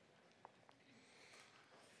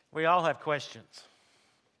We all have questions.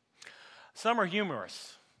 Some are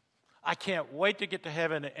humorous. I can't wait to get to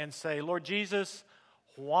heaven and say, Lord Jesus,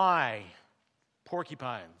 why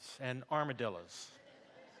porcupines and armadillos?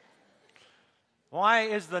 Why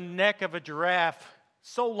is the neck of a giraffe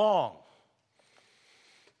so long?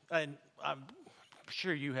 And I'm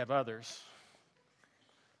sure you have others.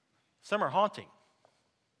 Some are haunting.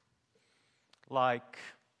 Like,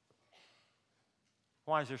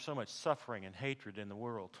 why is there so much suffering and hatred in the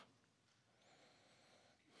world?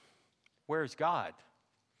 Where is God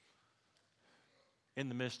in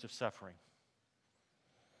the midst of suffering?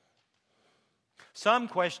 Some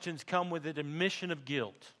questions come with an admission of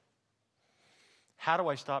guilt. How do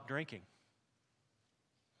I stop drinking?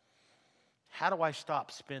 How do I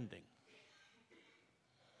stop spending?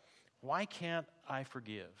 Why can't I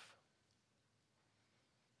forgive?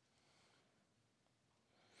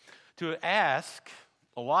 To ask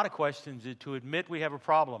a lot of questions is to admit we have a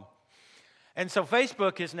problem. And so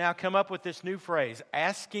Facebook has now come up with this new phrase,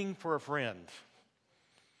 asking for a friend.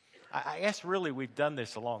 I guess really we've done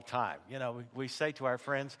this a long time. You know, we say to our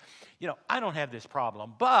friends, I don't have this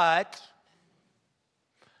problem, but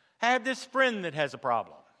I have this friend that has a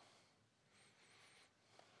problem.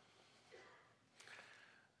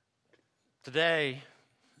 Today,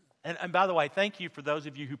 and by the way, thank you for those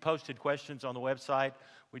of you who posted questions on the website.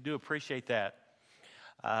 We do appreciate that.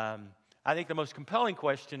 I think the most compelling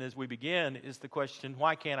question as we begin is the question,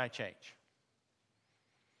 why can't I change?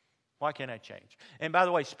 Why can't I change? And by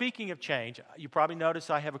the way, speaking of change, you probably notice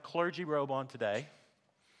I have a clergy robe on today.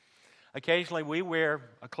 Occasionally we wear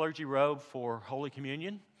a clergy robe for Holy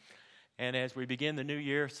Communion. And as we begin the new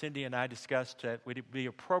year, Cindy and I discussed that it would be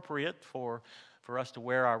appropriate for us to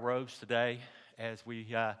wear our robes today as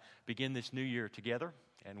we begin this new year together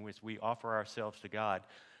and as we offer ourselves to God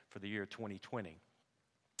for the year 2020.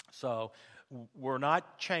 So we're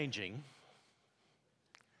not changing.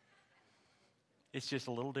 It's just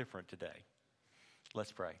a little different today.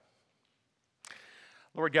 Let's pray.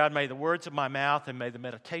 Lord God, may the words of my mouth and may the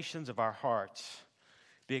meditations of our hearts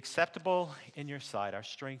be acceptable in your sight, our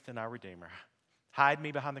strength and our Redeemer. Hide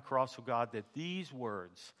me behind the cross, O God, that these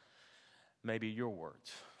words may be your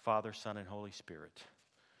words. Father, Son, and Holy Spirit.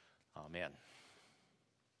 Amen.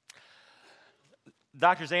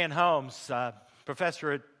 Dr. Zan Holmes,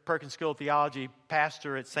 professor at Perkins School of Theology,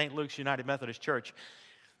 pastor at St. Luke's United Methodist Church.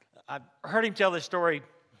 I've heard him tell this story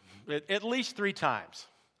at least 3 times.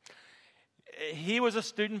 He was a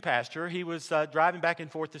student pastor. He was driving back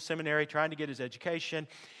and forth to seminary trying to get his education,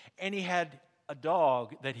 and he had a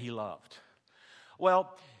dog that he loved.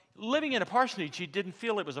 Well, living in a parsonage, he didn't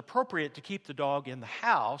feel it was appropriate to keep the dog in the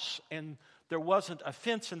house, and there wasn't a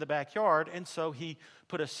fence in the backyard, and so he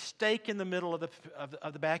put a stake in the middle of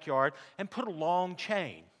the backyard and put a long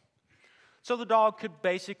chain. So the dog could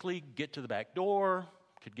basically get to the back door,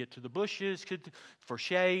 could get to the bushes, for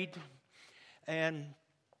shade.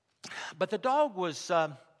 But the dog was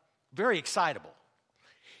very excitable.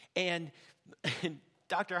 And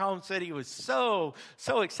Dr. Holmes said he was so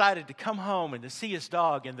excited to come home and to see his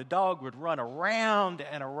dog, and the dog would run around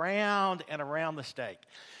and around and around the stake.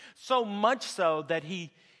 So much so that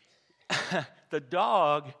the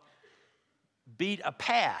dog beat a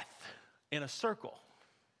path in a circle.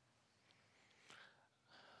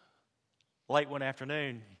 Late one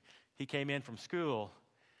afternoon, he came in from school,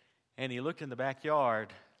 and he looked in the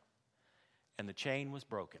backyard, and the chain was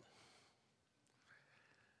broken.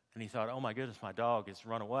 And he thought, oh my goodness, my dog has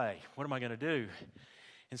run away. What am I going to do?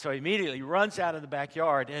 And so he immediately runs out of the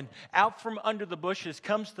backyard, and out from under the bushes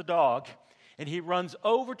comes the dog, and he runs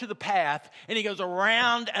over to the path, and he goes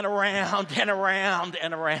around and around and around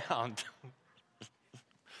and around.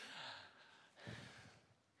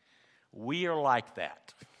 We are like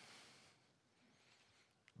that.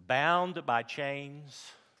 Bound by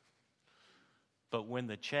chains, but when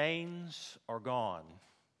the chains are gone,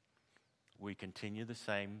 we continue the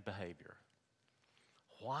same behavior.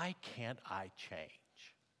 Why can't I change?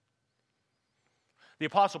 The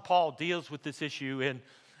Apostle Paul deals with this issue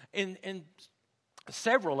in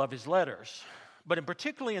several of his letters, but in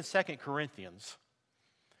particularly in 2 Corinthians,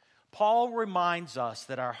 Paul reminds us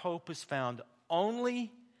that our hope is found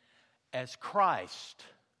only as Christ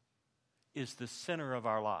is the center of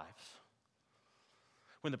our lives.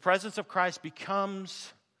 When the presence of Christ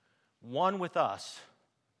becomes one with us,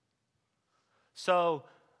 so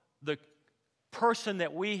the person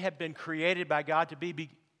that we have been created by God to be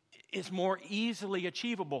is more easily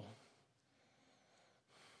achievable.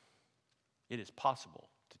 It is possible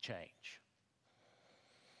to change.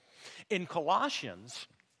 In Colossians,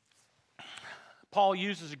 Paul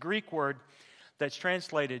uses a Greek word that's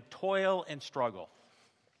translated toil and struggle.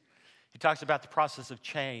 He talks about the process of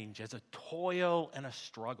change as a toil and a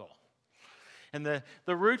struggle. And the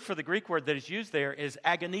root for the Greek word that is used there is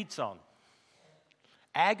agonizon.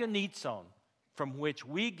 Agonizon, from which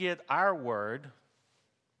we get our word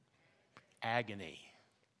agony.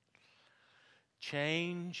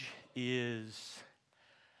 Change is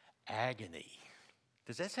agony.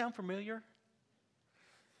 Does that sound familiar?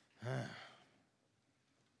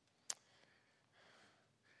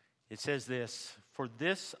 It says this, "For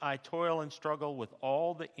this I toil and struggle with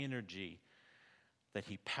all the energy that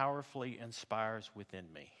He powerfully inspires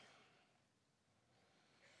within me."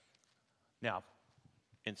 Now,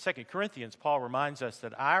 in 2 Corinthians, Paul reminds us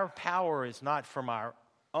that our power is not from our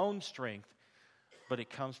own strength, but it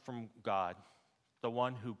comes from God, the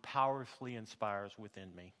one who powerfully inspires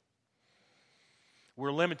within me.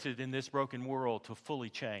 We're limited in this broken world to fully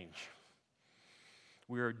change.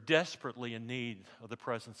 We are desperately in need of the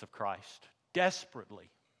presence of Christ. Desperately.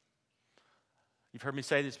 You've heard me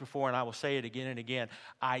say this before, and I will say it again and again.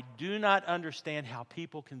 I do not understand how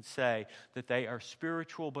people can say that they are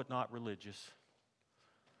spiritual but not religious.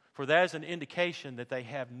 For that is an indication that they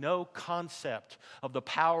have no concept of the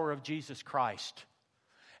power of Jesus Christ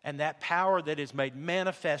and that power that is made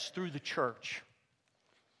manifest through the church.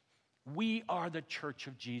 We are the church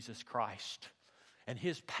of Jesus Christ, and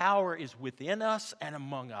His power is within us and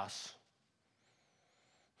among us.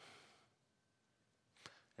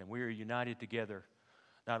 And we are united together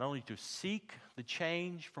not only to seek the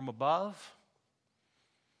change from above,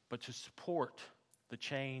 but to support the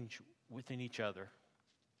change within each other.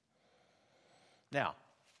 Now,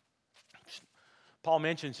 Paul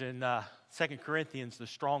mentions in 2 Corinthians the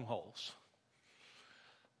strongholds.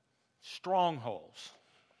 Strongholds.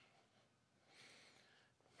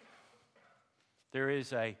 There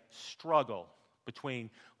is a struggle between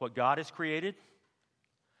what God has created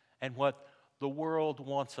and what the world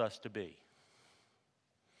wants us to be.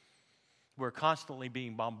 We're constantly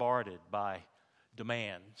being bombarded by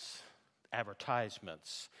demands,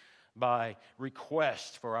 advertisements, by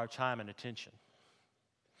requests for our time and attention.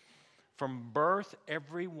 From birth,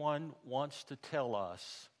 everyone wants to tell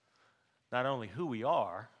us not only who we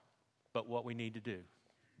are, but what we need to do.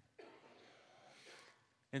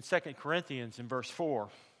 In 2 Corinthians, in verse 4,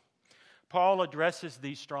 Paul addresses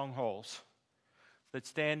these strongholds that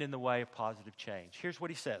stand in the way of positive change. Here's what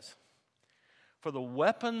he says. "For the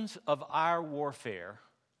weapons of our warfare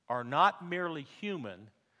are not merely human,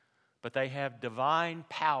 but they have divine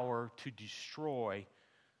power to destroy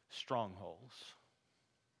strongholds."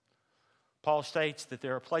 Paul states that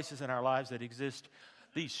there are places in our lives that exist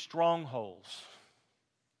these strongholds.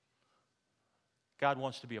 God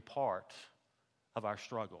wants to be a part of our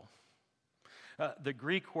struggle. The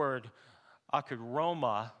Greek word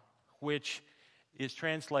akaroma, which is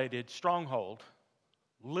translated stronghold,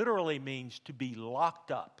 literally means to be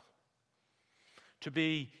locked up, to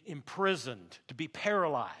be imprisoned, to be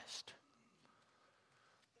paralyzed.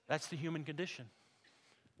 That's the human condition.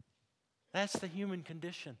 That's the human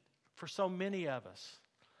condition for so many of us.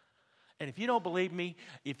 And if you don't believe me,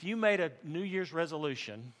 if you made a New Year's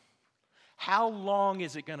resolution, how long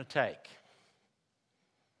is it going to take?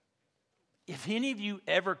 If any of you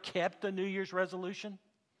ever kept a New Year's resolution?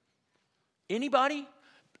 Anybody?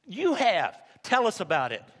 You have. Tell us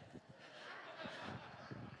about it.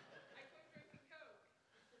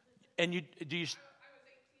 And you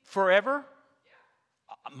forever?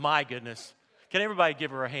 My goodness. Can everybody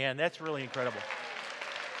give her a hand? That's really incredible.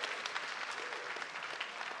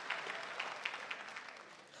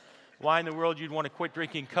 Why in the world you'd want to quit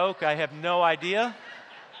drinking Coke, I have no idea.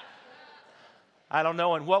 I don't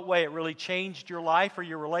know in what way it really changed your life or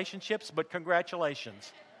your relationships, but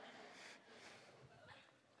congratulations.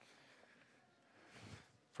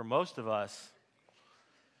 For most of us,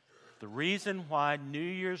 the reason why New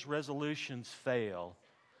Year's resolutions fail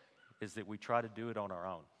is that we try to do it on our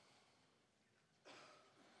own.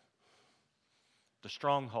 The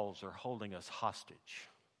strongholds are holding us hostage.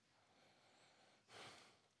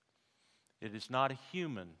 It is not a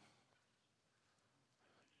human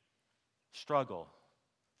struggle.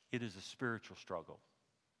 It is a spiritual struggle.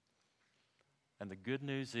 And the good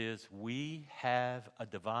news is we have a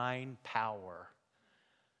divine power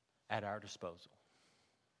at our disposal.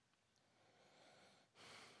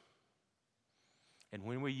 And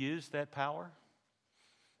when we use that power,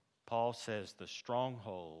 Paul says the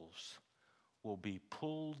strongholds will be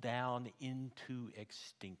pulled down into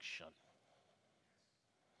extinction.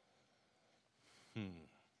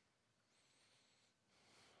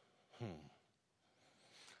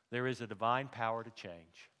 There is a divine power to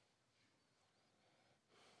change.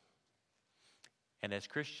 And as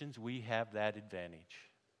Christians, we have that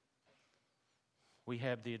advantage. we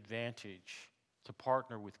have the advantage to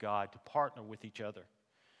partner with God, to partner with each other.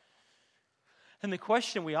 And the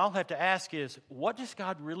question we all have to ask is, what does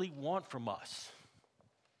God really want from us?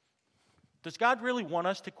 Does God really want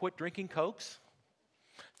us to quit drinking Cokes?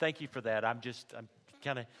 Thank you for that. I'm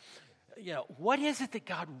kind of, what is it that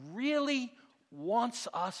God really wants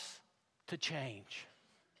us to change?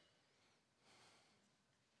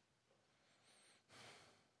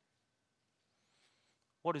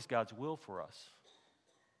 What is God's will for us?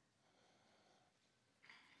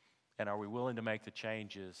 And are we willing to make the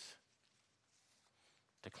changes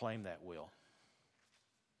to claim that will?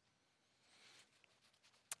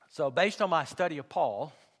 So based on my study of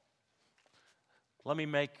Paul, let me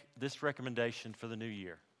make this recommendation for the new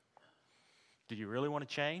year. Do you really want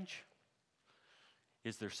to change?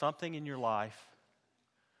 Is there something in your life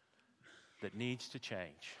that needs to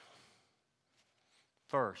change?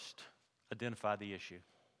 First, identify the issue.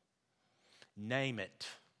 Name it.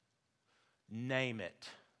 Name it.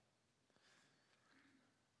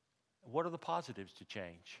 What are the positives to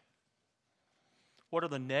change? What are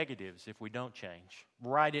the negatives if we don't change?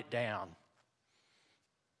 Write it down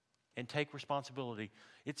and take responsibility.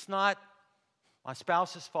 It's not my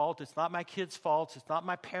spouse's fault. It's not my kid's fault. It's not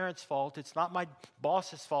my parents' fault. It's not my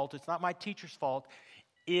boss's fault. It's not my teacher's fault.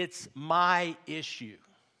 It's my issue.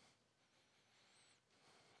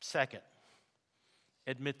 Second,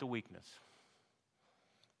 admit the weakness.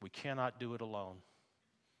 We cannot do it alone.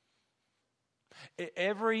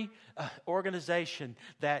 Every organization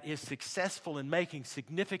that is successful in making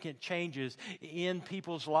significant changes in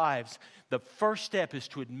people's lives, the first step is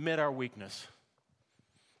to admit our weakness.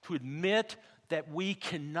 To admit that we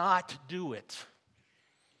cannot do it.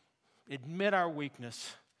 Admit our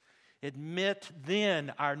weakness. Admit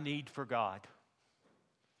then our need for God.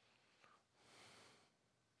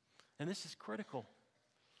 And this is critical.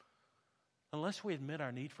 Unless we admit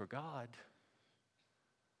our need for God,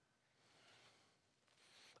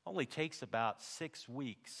 it only takes about 6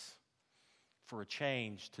 weeks for a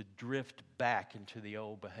change to drift back into the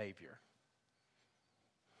old behavior.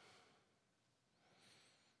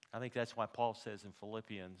 I think that's why Paul says in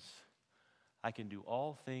Philippians, I can do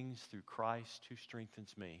all things through Christ who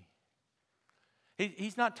strengthens me.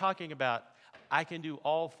 He's not talking about I can do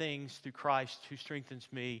all things through Christ who strengthens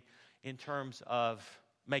me in terms of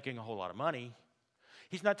making a whole lot of money.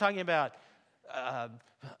 He's not talking about,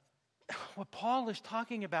 what Paul is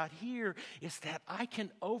talking about here is that I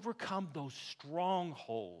can overcome those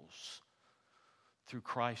strongholds through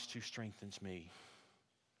Christ who strengthens me.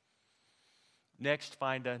 Next,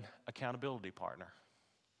 find an accountability partner.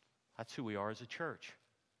 That's who we are as a church.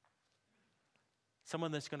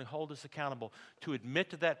 Someone that's going to hold us accountable, to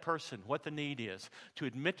admit to that person what the need is, to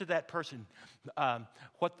admit to that person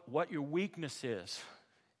what your weakness is,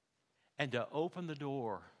 and to open the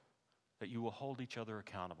door that you will hold each other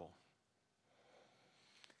accountable.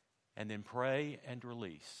 And then pray and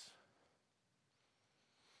release.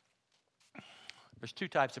 There's 2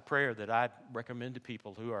 types of prayer that I recommend to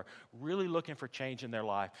people who are really looking for change in their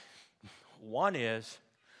life. One is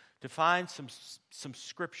to find some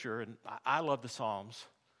scripture, and I love the Psalms.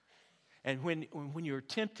 And when you're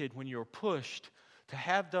tempted, when you're pushed, to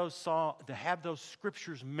have those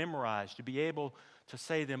scriptures memorized, to be able to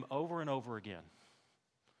say them over and over again.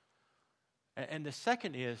 And the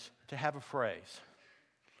second is to have a phrase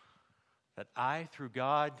that I, through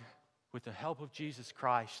God, with the help of Jesus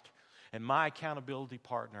Christ and my accountability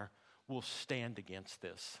partner, will stand against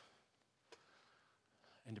this.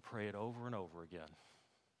 And to pray it over and over again.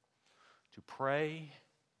 To pray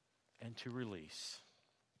and to release.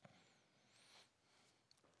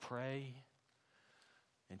 Pray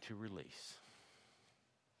and to release.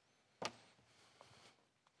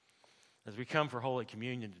 As we come for Holy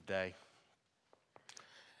Communion today,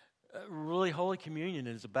 really Holy Communion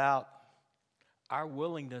is about our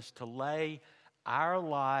willingness to lay our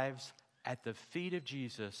lives at the feet of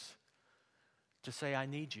Jesus to say, I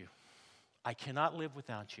need you. I cannot live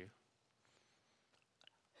without you.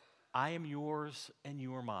 I am yours and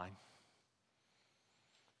you are mine.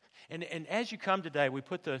 And as you come today, we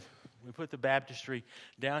put the baptistry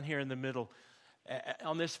down here in the middle.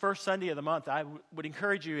 On this first Sunday of the month, I would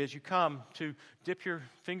encourage you as you come to dip your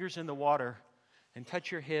fingers in the water and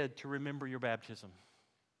touch your head to remember your baptism.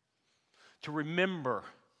 To remember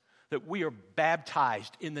that we are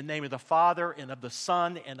baptized in the name of the Father and of the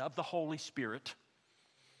Son and of the Holy Spirit.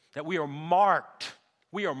 That we are marked.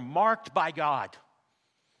 We are marked by God.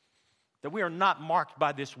 That we are not marked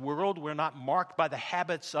by this world. We're not marked by the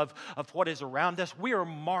habits of what is around us. We are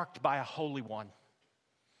marked by a Holy One.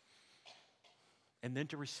 And then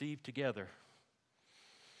to receive together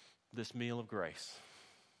this meal of grace.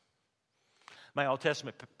 My Old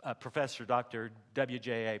Testament professor, Dr.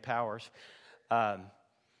 W.J.A. Powers,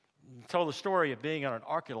 told the story of being on an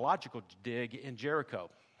archaeological dig in Jericho.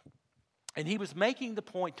 And he was making the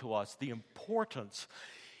point to us, the importance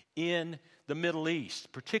in the Middle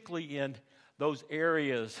East, particularly in those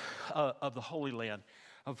areas of the Holy Land,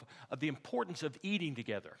 of the importance of eating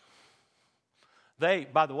together. They,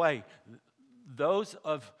 by the way, those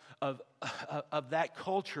of that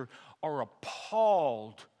culture are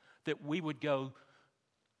appalled that we would go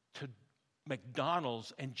to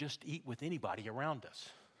McDonald's and just eat with anybody around us.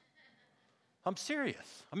 I'm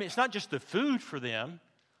serious. I mean, it's not just the food for them.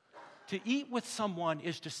 To eat with someone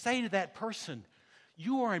is to say to that person,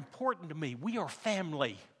 you are important to me. We are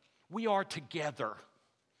family. We are together.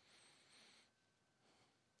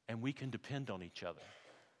 And we can depend on each other.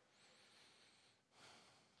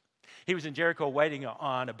 He was in Jericho waiting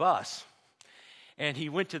on a bus. And he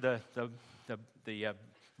went to the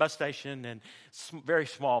bus station, and very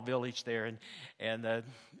small village there. And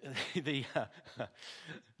they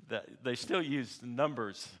still use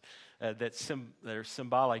numbers that are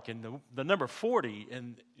symbolic. And the number 40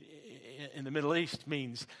 in the Middle East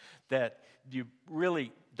means that you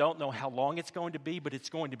really don't know how long it's going to be, but it's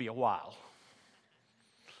going to be a while.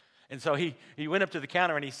 And so he went up to the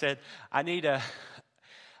counter and he said, I need a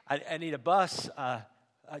bus a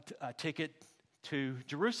ticket to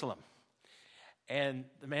Jerusalem. And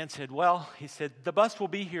the man said, well, he said, the bus will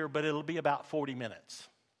be here, but it'll be about 40 minutes.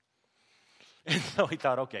 And so he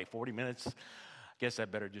thought, okay, 40 minutes, I guess I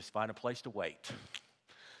better just find a place to wait.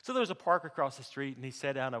 So there was a park across the street, and he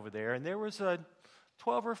sat down over there, and there was a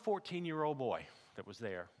 12 or 14-year-old boy that was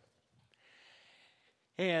there.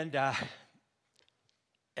 And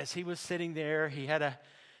as he was sitting there, he had a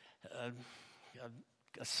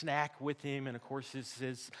snack with him, and of course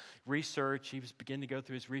his research, he was beginning to go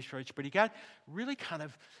through his research, but he got really kind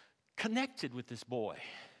of connected with this boy.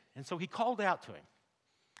 And so he called out to him,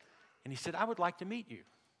 and he said, I would like to meet you.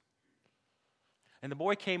 And the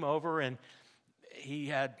boy came over, and he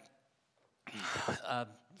had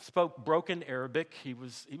spoke broken Arabic. He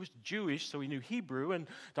was Jewish, so he knew Hebrew, and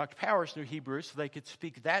Dr. Powers knew Hebrew, so they could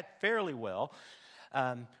speak that fairly well.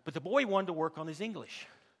 But the boy wanted to work on his English.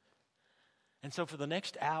 And so for the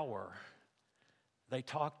next hour, they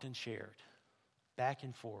talked and shared back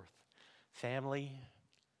and forth. Family,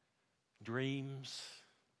 dreams,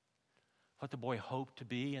 what the boy hoped to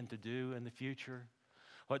be and to do in the future,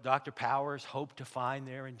 what Dr. Powers hoped to find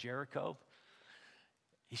there in Jericho.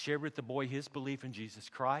 He shared with the boy his belief in Jesus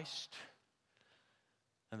Christ.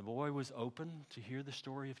 And the boy was open to hear the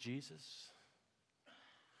story of Jesus.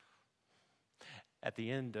 At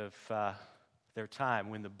the end of their time,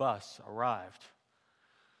 when the bus arrived,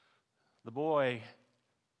 the boy,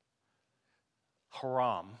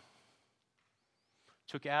 Haram,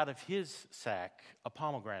 took out of his sack a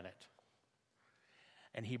pomegranate,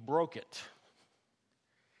 and he broke it.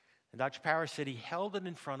 And Dr. Powers said he held it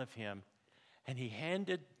in front of him, and he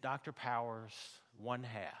handed Dr. Powers one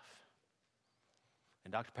half.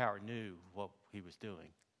 And Dr. Powers knew what he was doing.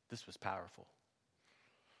 This was powerful.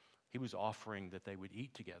 He was offering that they would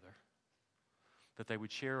eat together, that they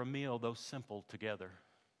would share a meal, though simple, together.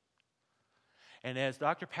 And as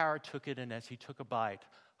Dr. Power took it and as he took a bite,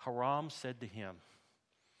 Haram said to him,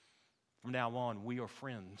 from now on, we are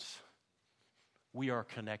friends. We are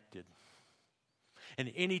connected.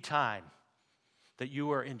 And any time that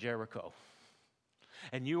you are in Jericho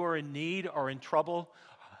and you are in need or in trouble,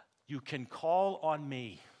 you can call on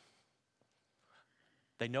me.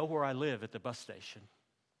 They know where I live at the bus station.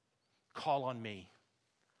 Call on me.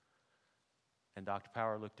 And Dr.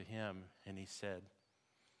 Power looked at him and he said,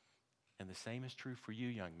 and the same is true for you,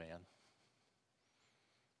 young man.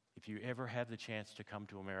 If you ever have the chance to come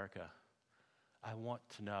to America, I want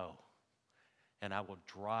to know, and I will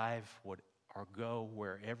drive or go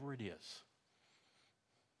wherever it is.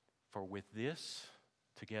 For with this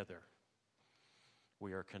together,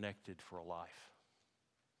 we are connected for a life.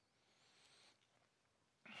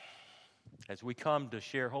 As we come to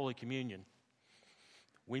share Holy Communion,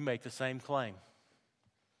 we make the same claim.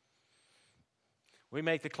 We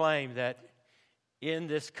make the claim that in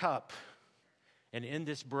this cup and in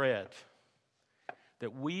this bread,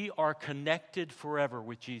 that we are connected forever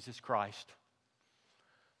with Jesus Christ.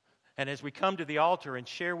 And as we come to the altar and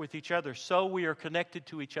share with each other, so we are connected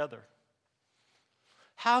to each other.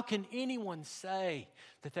 How can anyone say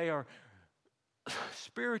that they are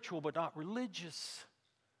spiritual but not religious?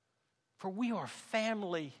 For we are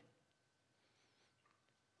family.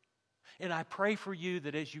 And I pray for you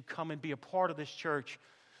that as you come and be a part of this church,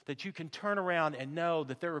 that you can turn around and know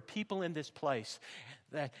that there are people in this place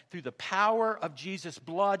that through the power of Jesus'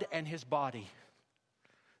 blood and his body,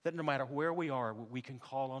 that no matter where we are, we can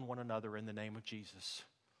call on one another in the name of Jesus.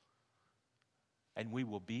 And we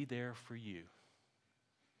will be there for you.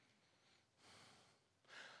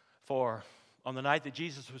 For on the night that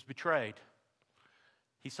Jesus was betrayed,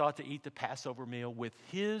 he sought to eat the Passover meal with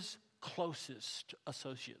his closest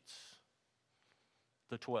associates,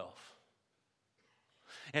 the 12.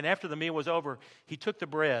 And after the meal was over, he took the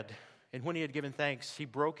bread, and when he had given thanks, he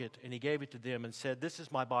broke it, and he gave it to them and said, "This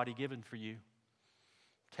is my body given for you.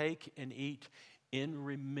 Take and eat in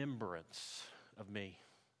remembrance of me."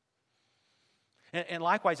 And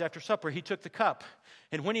likewise, after supper, he took the cup,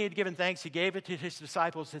 and when he had given thanks, he gave it to his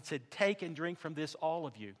disciples and said, "Take and drink from this, all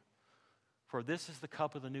of you. For this is the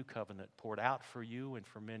cup of the new covenant, poured out for you and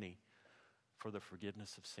for many for the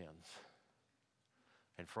forgiveness of sins."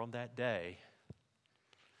 And from that day,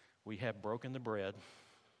 we have broken the bread,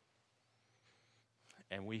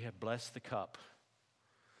 and we have blessed the cup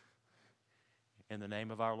in the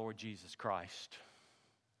name of our Lord Jesus Christ.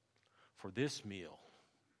 For this meal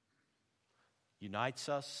unites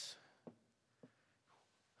us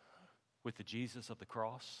with the Jesus of the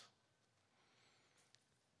cross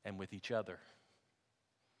and with each other,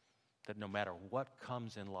 that no matter what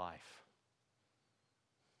comes in life,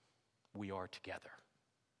 we are together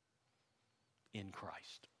in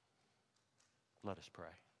Christ. Let us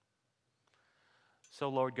pray. So,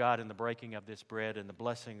 Lord God, in the breaking of this bread and the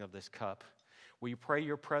blessing of this cup, we pray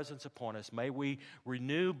your presence upon us. May we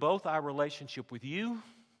renew both our relationship with you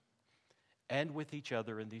and with each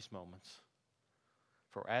other in these moments.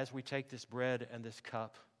 For as we take this bread and this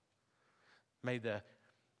cup, may the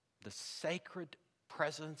sacred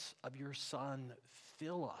presence of your Son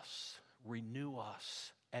fill us, renew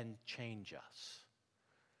us, and change us.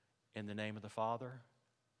 In the name of the Father,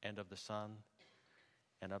 and of the Son,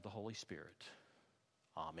 and of the Holy Spirit.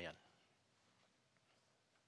 Amen.